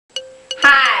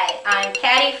I'm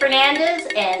Patty Fernandez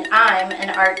and I'm an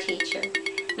art teacher.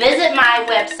 Visit my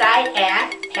website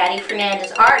at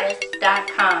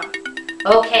pattyfernandezartist.com.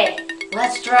 Okay,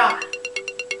 let's draw.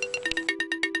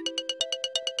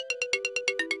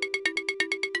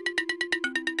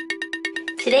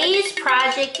 Today's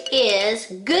project is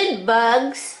good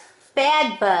bugs,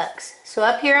 bad bugs. So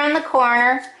up here on the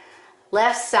corner,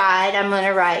 left side, I'm going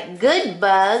to write good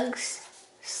bugs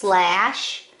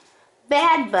slash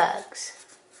bad bugs.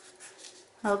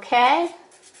 Okay?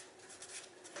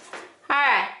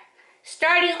 Alright,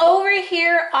 starting over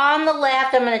here on the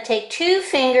left, I'm going to take two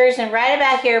fingers and right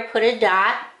about here put a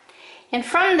dot. And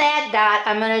from that dot,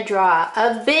 I'm going to draw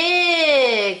a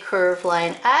big curved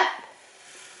line up,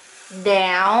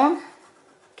 down,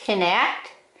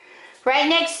 connect. Right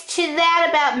next to that,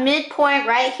 about midpoint,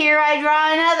 right here, I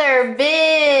draw another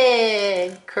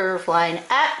big curved line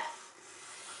up,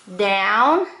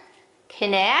 down,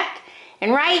 connect.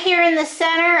 And right here in the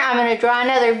center, I'm going to draw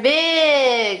another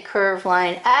big curved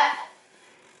line up,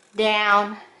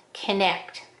 down,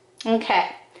 connect. Okay.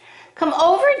 Come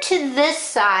over to this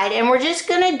side, and we're just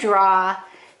going to draw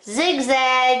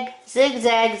zigzag,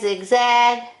 zigzag,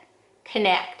 zigzag,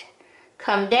 connect.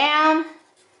 Come down,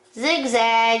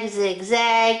 zigzag,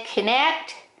 zigzag,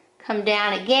 connect. Come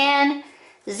down again,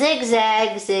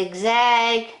 zigzag,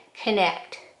 zigzag,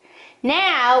 connect.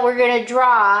 Now we're going to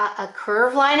draw a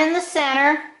curved line in the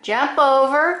center, jump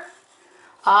over,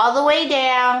 all the way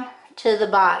down to the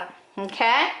bottom,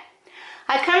 okay?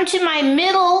 I come to my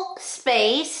middle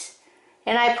space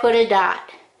and I put a dot.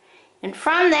 And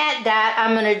from that dot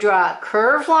I'm going to draw a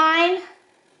curved line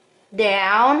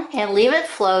down and leave it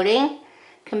floating.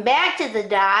 Come back to the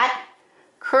dot,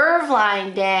 curved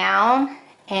line down,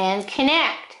 and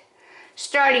connect.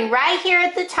 Starting right here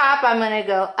at the top, I'm going to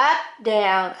go up,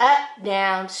 down,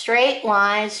 straight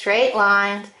lines,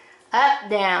 up,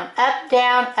 down,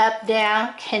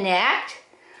 connect.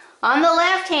 On the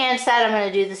left-hand side, I'm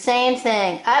going to do the same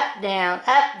thing. Up, down,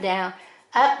 up, down,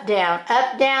 up, down,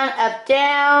 up, down, up,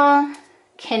 down,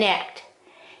 connect.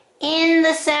 In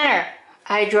the center,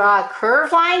 I draw a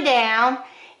curved line down,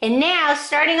 and now,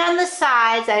 starting on the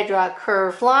sides, I draw a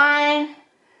curved line,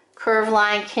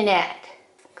 connect.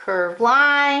 Curved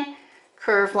line,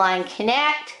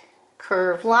 connect,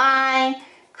 curved line,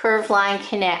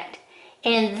 connect.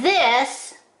 And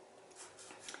this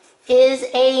is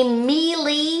a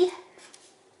mealy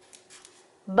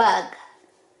bug.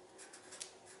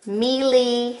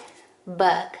 Mealy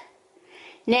bug.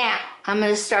 Now, I'm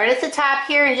going to start at the top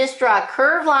here and just draw a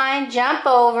curved line, jump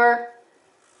over,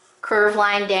 curved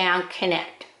line down,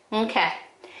 connect. Okay.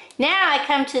 Now I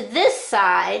come to this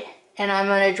side and I'm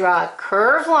going to draw a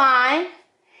curved line,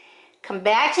 come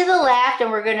back to the left,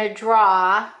 and we're going to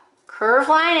draw curved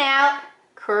line out,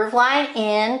 curved line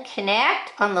in,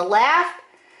 connect on the left,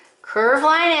 curved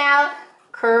line out,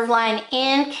 curved line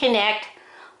in, connect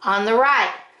on the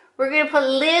right. We're going to put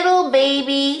little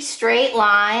baby straight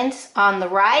lines on the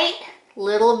right,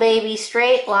 little baby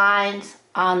straight lines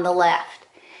on the left.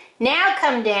 Now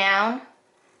come down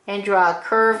and draw a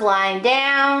curved line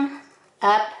down,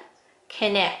 up,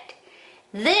 connect.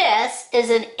 This is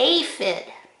an aphid,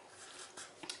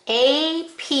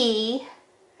 A-P-H-I-D,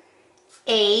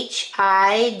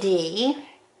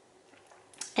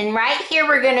 and right here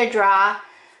we're going to draw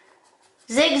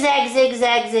zigzag,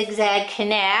 zigzag, zigzag,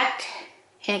 connect,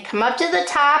 and come up to the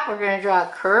top. We're going to draw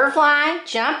a curved line,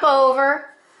 jump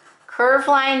over, curved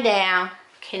line down,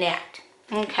 connect.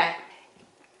 Okay.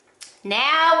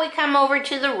 Now we come over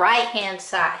to the right hand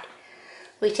side.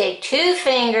 We take two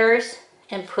fingers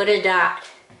and put a dot.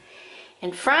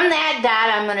 And from that dot,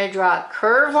 I'm going to draw a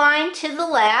curved line to the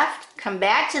left, come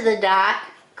back to the dot,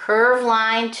 curved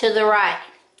line to the right.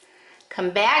 Come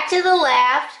back to the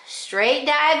left, straight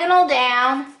diagonal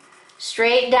down,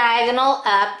 straight diagonal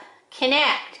up,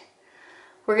 connect.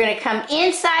 We're going to come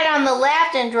inside on the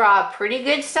left and draw a pretty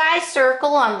good sized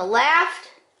circle on the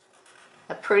left,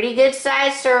 a pretty good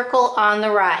sized circle on the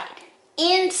right.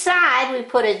 Inside, we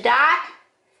put a dot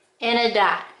and a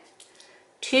dot.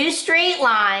 Two straight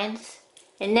lines,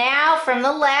 and now from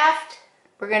the left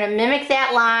we're going to mimic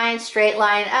that line, straight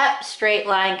line up, straight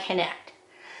line connect.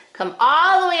 Come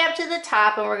all the way up to the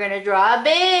top and we're going to draw a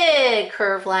big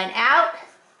curved line out,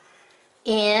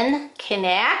 in,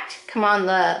 connect. Come on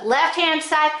the left hand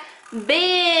side,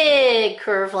 big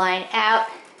curved line out,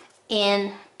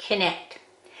 in, connect.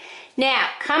 Now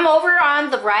come over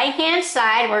on the right hand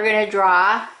side, we're going to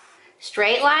draw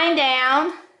straight line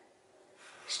down,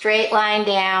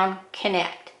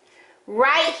 connect.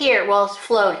 Right here, well, it's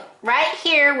floating. Right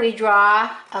here we draw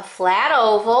a flat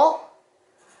oval,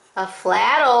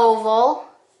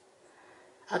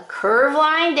 a curved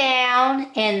line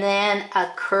down, and then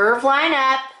a curved line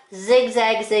up,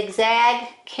 zigzag, zigzag,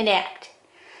 connect.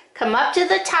 Come up to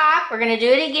the top, we're going to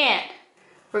do it again.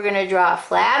 We're going to draw a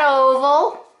flat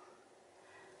oval,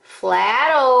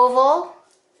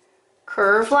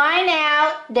 curved line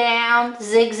out, down,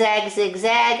 zigzag,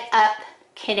 zigzag, up,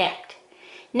 connect.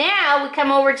 Now we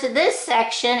come over to this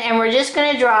section and we're just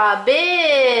going to draw a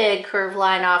big curved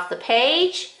line off the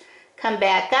page. Come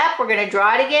back up, we're going to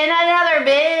draw it again, another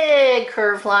big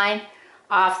curved line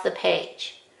off the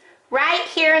page. Right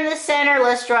here in the center,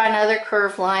 let's draw another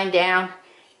curved line down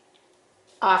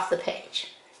off the page.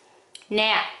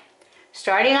 Now,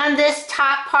 starting on this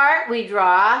top part, we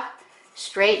draw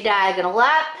straight diagonal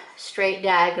up, straight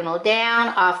diagonal down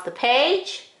off the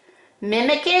page.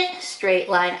 Mimic it, straight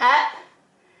line up,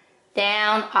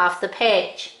 down off the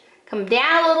page. Come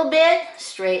down a little bit,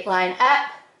 straight line up,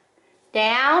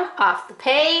 down off the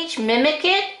page. Mimic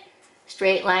it,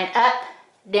 straight line up,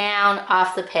 down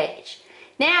off the page.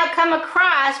 Now come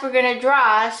across, we're going to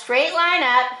draw straight line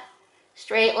up,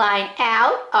 straight line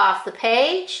out off the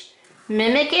page.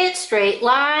 Mimic it, straight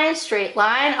line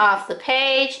off the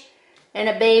page, and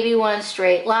a baby one,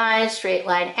 straight line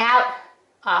out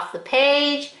off the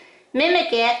page.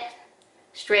 Mimic it,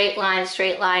 straight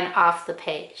line off the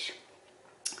page.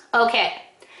 Okay,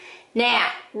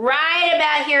 now right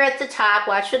about here at the top,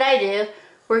 watch what I do.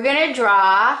 We're going to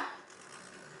draw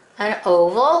an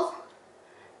oval.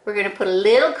 We're going to put a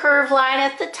little curved line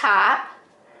at the top.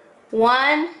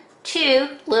 1,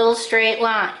 2 little straight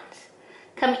lines.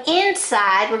 Come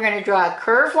inside, we're going to draw a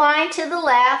curved line to the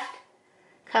left.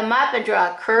 Come up and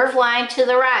draw a curved line to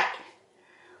the right.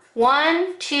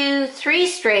 1, 2, 3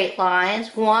 straight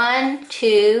lines. 1,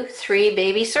 2, 3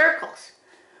 baby circles.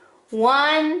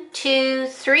 1, 2,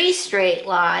 3 straight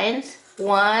lines.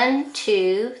 1,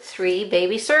 2, 3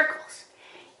 baby circles.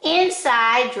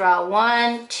 Inside, draw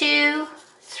 1, 2,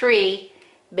 3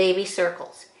 baby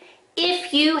circles.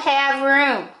 If you have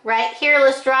room, right here,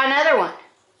 let's draw another one.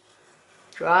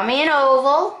 Draw me an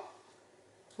oval,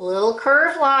 little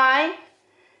curved line,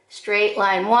 straight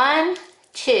line 1,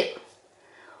 2.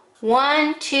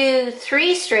 1, 2,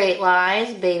 3 straight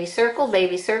lines, baby circle,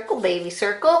 baby circle, baby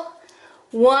circle.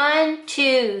 1,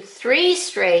 2, 3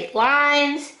 straight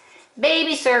lines,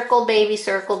 baby circle, baby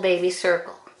circle, baby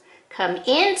circle. Come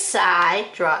inside,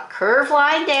 draw a curved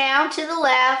line down to the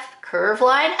left, curved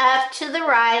line up to the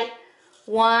right.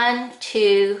 1,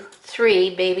 2,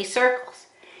 3 baby circles.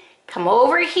 Come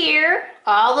over here,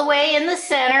 all the way in the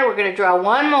center. We're going to draw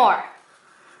one more.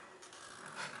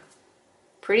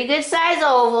 Pretty good size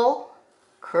oval,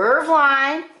 curved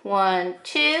line, 1,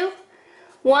 2.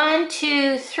 1,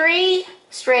 2, 3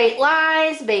 straight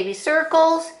lines, baby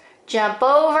circles. Jump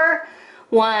over.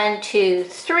 1, 2,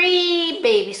 3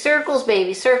 baby circles,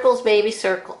 baby circles, baby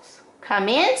circles. Come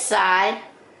inside,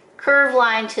 curved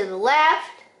line to the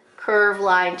left, curved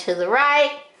line to the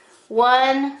right.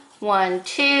 1, 1,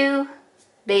 2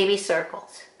 baby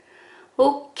circles.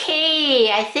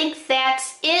 Okay, I think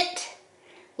that's it.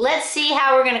 Let's see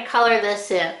how we're going to color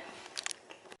this in.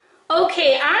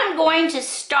 Okay, I'm going to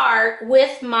start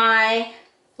with my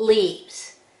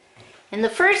leaves. And the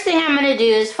first thing I'm going to do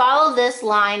is follow this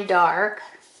line dark.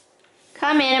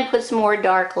 Come in and put some more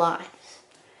dark lines.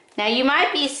 Now you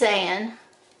might be saying,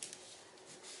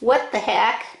 what the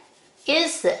heck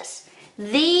is this?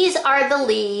 These are the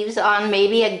leaves on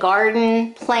maybe a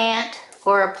garden plant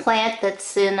or a plant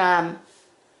that's in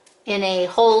a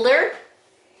holder,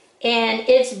 and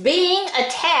it's being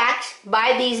attacked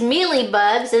by these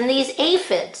mealybugs and these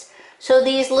aphids. So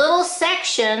these little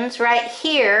sections right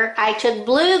here, I took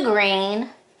blue-green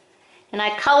and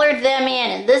I colored them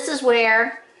in, and this is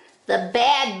where the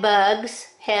bad bugs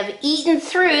have eaten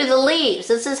through the leaves.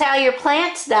 This is how your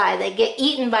plants die. They get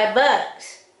eaten by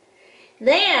bugs.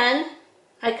 Then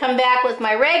I come back with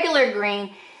my regular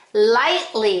green,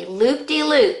 lightly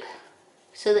loop-de-loop,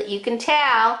 so that you can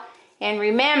tell and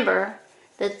remember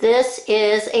that this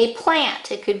is a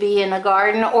plant. It could be in a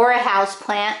garden or a house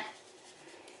plant.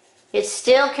 It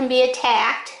still can be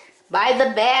attacked by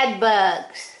the bad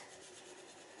bugs.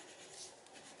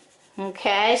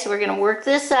 Okay, so we're going to work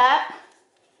this up.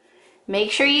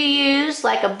 Make sure you use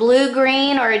like a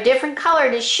blue-green or a different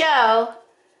color to show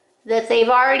that they've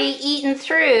already eaten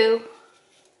through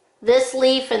this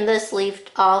leaf and this leaf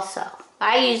also.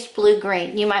 I used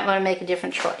blue-green. You might want to make a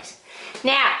different choice.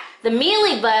 Now, the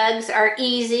mealybugs are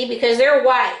easy because they're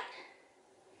white.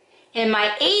 And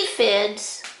my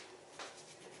aphids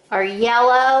are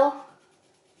yellow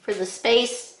for the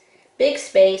space, big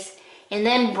space, and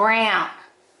then brown.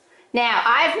 Now,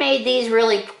 I've made these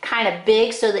really kind of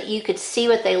big so that you could see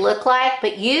what they look like,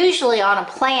 but usually on a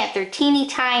plant, they're teeny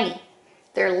tiny.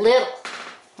 They're little,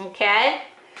 okay?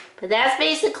 But that's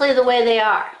basically the way they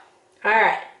are. All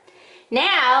right.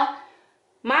 Now,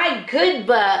 my good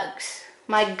bugs,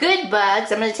 I'm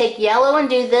going to take yellow and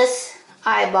do this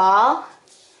eyeball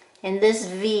and this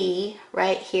V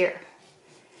right here.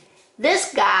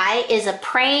 This guy is a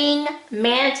praying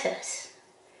mantis,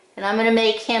 and I'm going to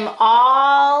make him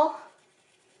all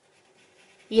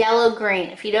yellow-green.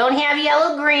 If you don't have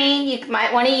yellow-green, you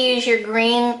might want to use your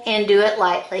green and do it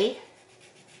lightly.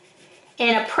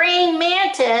 And a praying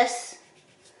mantis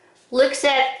looks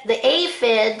at the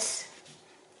aphids.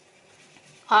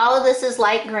 All of this is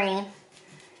light green.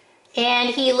 And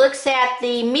he looks at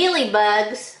the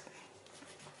mealybugs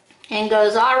and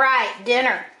goes, all right,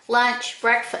 dinner, lunch,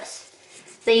 breakfast.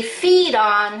 They feed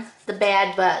on the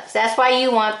bad bugs. That's why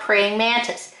you want praying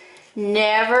mantis.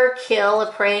 Never kill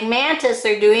a praying mantis.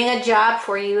 They're doing a job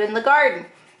for you in the garden.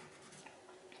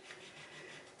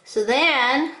 So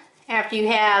then, after you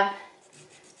have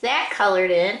that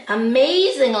colored in,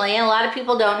 amazingly, and a lot of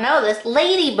people don't know this,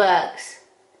 ladybugs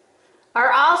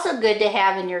are also good to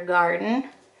have in your garden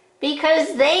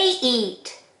because they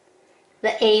eat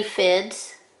the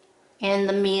aphids and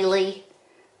the mealy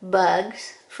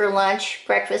bugs for lunch,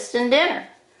 breakfast, and dinner.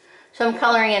 So I'm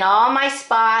coloring in all my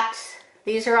spots.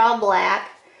 These are all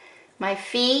black. My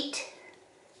feet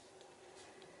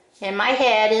and my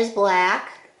head is black.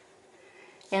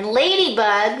 And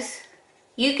ladybugs,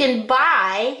 you can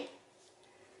buy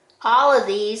all of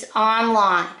these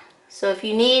online. So if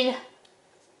you need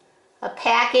a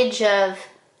package of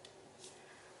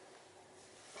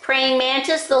praying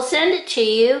mantis, they'll send it to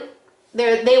you.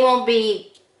 They won't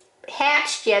be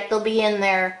hatched yet. They'll be in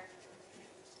their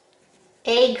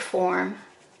egg form.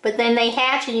 But then they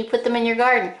hatch and you put them in your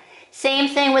garden. Same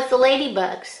thing with the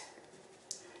ladybugs.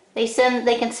 They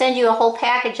can send you a whole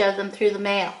package of them through the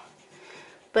mail.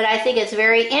 But I think it's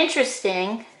very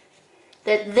interesting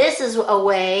that this is a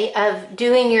way of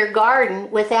doing your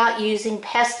garden without using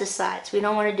pesticides. We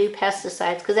don't want to do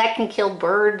pesticides because that can kill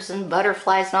birds and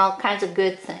butterflies and all kinds of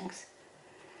good things.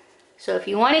 So if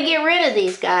you want to get rid of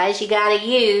these guys, you got to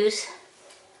use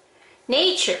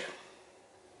nature.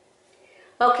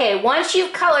 Okay, once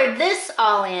you've colored this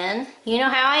all in, you know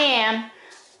how I am,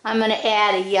 I'm going to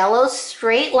add a yellow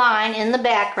straight line in the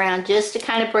background just to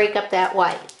kind of break up that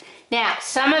white. Now,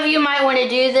 some of you might want to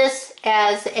do this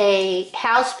as a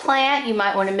house plant. You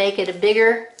might want to make it a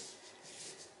bigger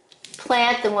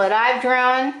plant than what I've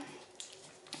drawn.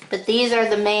 But these are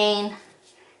the main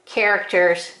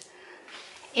characters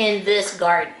in this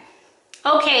garden.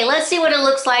 Okay, let's see what it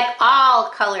looks like all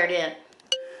colored in.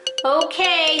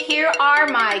 Okay, here are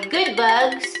my good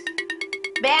bugs,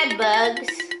 bad bugs,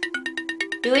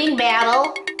 doing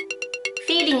battle,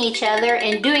 feeding each other,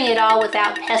 and doing it all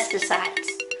without pesticides.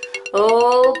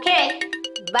 Okay,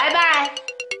 bye-bye.